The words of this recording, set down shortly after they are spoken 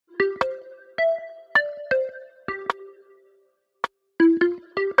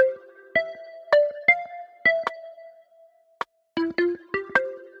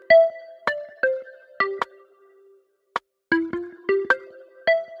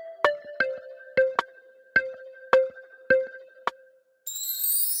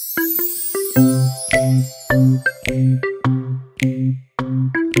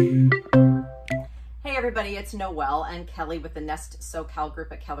it's Noelle and Kelly with the Nest SoCal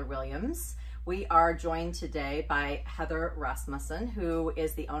group at Keller Williams. We are joined today by Heather Rasmussen, who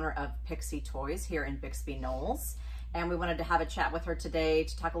is the owner of Pixie Toys here in Bixby Knolls. And we wanted to have a chat with her today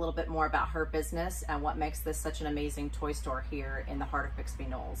to talk a little bit more about her business and what makes this such an amazing toy store here in the heart of Bixby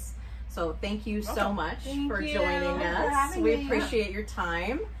Knolls. So thank you so much for joining us. We appreciate your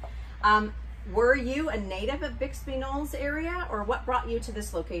time. Were you a native of Bixby Knolls area, or what brought you to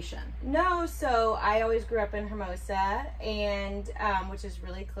this location? No, so I always grew up in Hermosa, and which is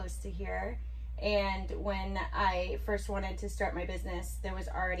really close to here. And when I first wanted to start my business, there was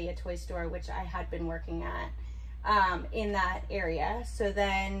already a toy store which I had been working at in that area. So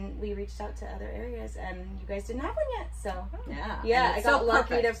then we reached out to other areas, and you guys didn't have one yet. So yeah, I got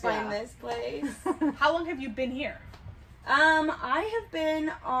lucky to find this place. How long have you been here? I have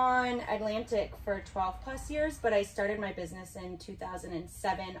been on Atlantic for 12 plus years, but I started my business in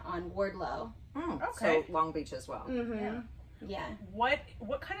 2007 on Wardlow. Okay. So Long Beach as well. Yeah. What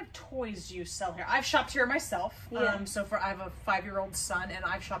kind of toys do you sell here? I've shopped here myself. I have a 5-year-old son, and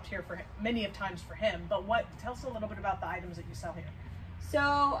I've shopped here for many of times for him. But tell us a little bit about the items that you sell here. So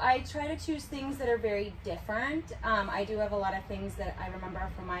I try to choose things that are very different. I do have a lot of things that I remember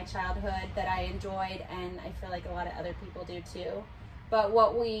from my childhood that I enjoyed, and I feel like a lot of other people do too. But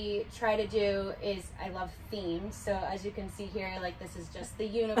what we try to do is, I love themes. So as you can see here, like this is just the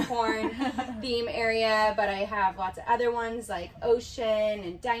unicorn theme area, but I have lots of other ones like ocean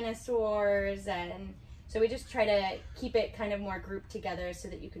and dinosaurs. And so we just try to keep it kind of more grouped together so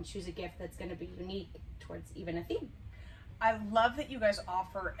that you can choose a gift that's going to be unique towards even a theme. I love that you guys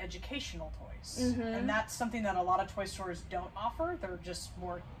offer educational toys, and that's something that a lot of toy stores don't offer. They're just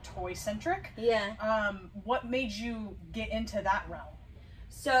more toy centric. Yeah. What made you get into that realm?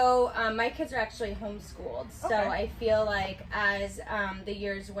 So my kids are actually homeschooled, so I feel like as the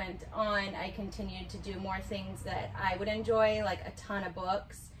years went on, I continued to do more things that I would enjoy, like a ton of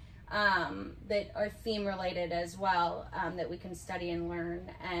books that are theme related as well, that we can study and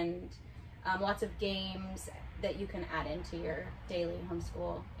learn, and lots of games that you can add into your daily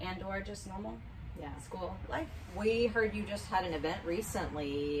homeschool and or just normal school life. We heard you just had an event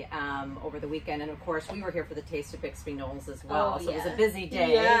recently over the weekend, and of course we were here for the Taste of Bixby Knolls as well. So it was a busy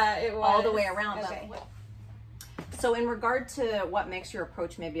day. Yeah, it was. All the way around. Okay. So in regard to what makes your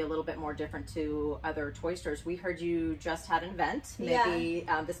approach maybe a little bit more different to other toy stores, we heard you just had an event, maybe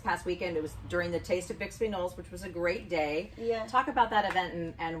this past weekend. It was during the Taste of Bixby Knolls, which was a great day. Yeah. Talk about that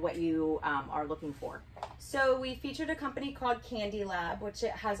event and what you are looking for. So we featured a company called Candy Lab, which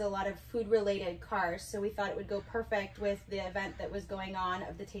it has a lot of food-related cars. So we thought it would go perfect with the event that was going on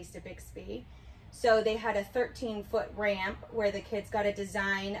of the Taste of Bixby. So they had a 13-foot ramp where the kids got to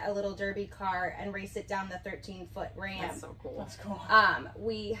design a little derby car and race it down the 13-foot ramp. That's so cool. That's cool.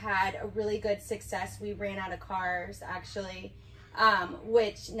 We had a really good success. We ran out of cars, actually,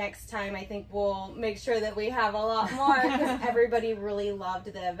 which next time I think we'll make sure that we have a lot more, because everybody really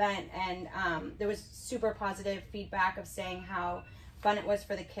loved the event. And there was super positive feedback of saying how fun it was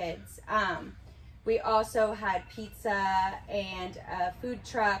for the kids. We also had pizza and a food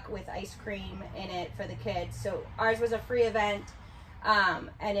truck with ice cream in it for the kids. So ours was a free event,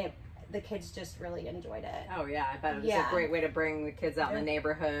 and the kids just really enjoyed it. Oh yeah, I bet it was a great way to bring the kids out in the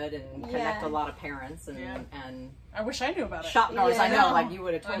neighborhood and connect a lot of parents and I wish I knew about it. Shop cars, I know, like you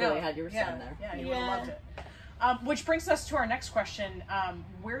would have totally had your son there. Yeah, you would have loved it. Which brings us to our next question.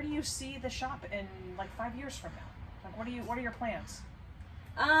 Where do you see the shop in like 5 years from now? Like, what are your plans?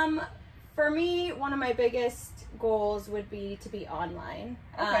 For me, one of my biggest goals would be to be online.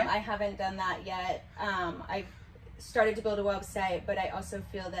 I haven't done that yet. I've started to build a website, but I also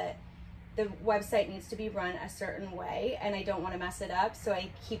feel that the website needs to be run a certain way, and I don't want to mess it up, so I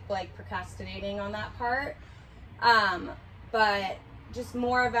keep like procrastinating on that part. But just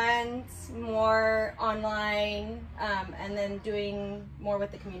more events, more online, and then doing more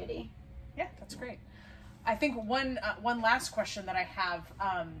with the community. Yeah, that's great. I think one last question that I have,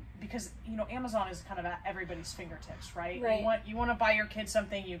 because Amazon is kind of at everybody's fingertips, right? You want to buy your kids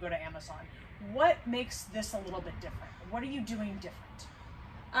something, you go to Amazon. What makes this a little bit different? What are you doing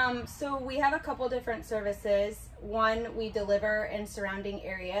different? So we have a couple different services. One, we deliver in surrounding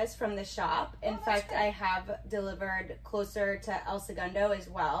areas from the shop. In fact, I have delivered closer to El Segundo as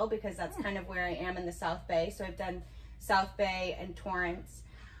well, because that's kind of where I am in the South Bay. So I've done South Bay and Torrance.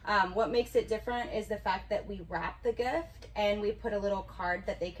 What makes it different is the fact that we wrap the gift and we put a little card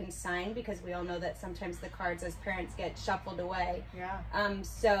that they can sign, because we all know that sometimes the cards as parents get shuffled away.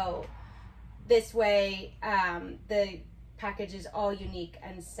 So this way, the package is all unique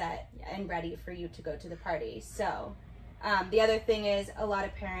and set and ready for you to go to the party. So the other thing is, a lot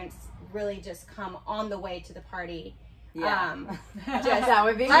of parents really just come on the way to the party. Yeah. That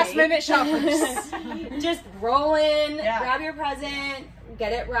would be last minute shoppers. Just roll in, grab your present,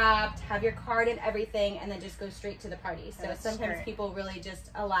 get it wrapped, have your card and everything, and then just go straight to the party. So sometimes people really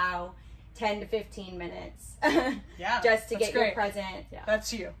just allow 10 to 15 minutes just to get your present. Yeah.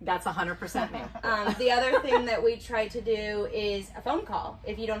 That's you. That's 100% me. The other thing that we try to do is a phone call.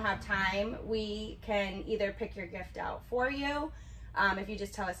 If you don't have time, we can either pick your gift out for you. If you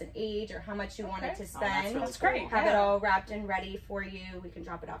just tell us an age or how much you wanted to spend, that's great. Have it all wrapped and ready for you. We can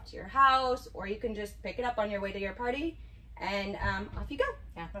drop it off to your house, or you can just pick it up on your way to your party, and off you go.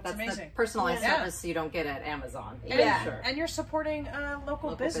 Yeah, that's amazing. The personalized service you don't get at Amazon. And you're supporting a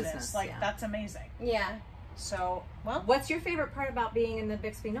local business. Like that's amazing. Yeah. So, well, what's your favorite part about being in the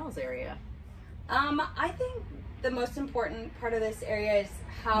Bixby Knolls area? I think the most important part of this area is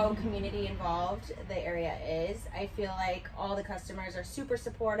how community involved the area is. I feel like all the customers are super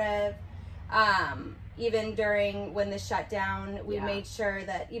supportive. Even during when the shutdown, we made sure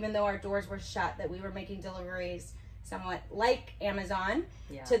that even though our doors were shut, that we were making deliveries somewhat like Amazon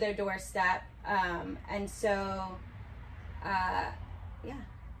to their doorstep. And so,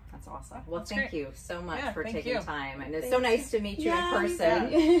 That's awesome. Well, thank you so much for taking time. And it's Thank so nice to meet you in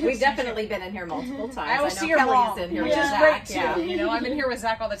person. Yeah. We've definitely been in here multiple times. I always see your Kelly's in here which with is Zach. great too. You know, I'm in here with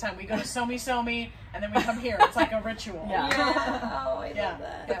Zach all the time. We go to Somi, and then we come here. It's like a ritual. Oh, I love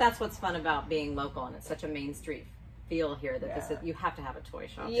that. But that's what's fun about being local, and it's such a Main Street feel here that this is, you have to have a toy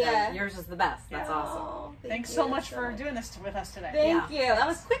shop. Yeah. Yours is the best. That's awesome. Thanks so much for doing this with us today. Thank you. That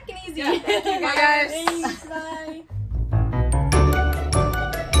was quick and easy. Thank you, guys. Thanks. Bye.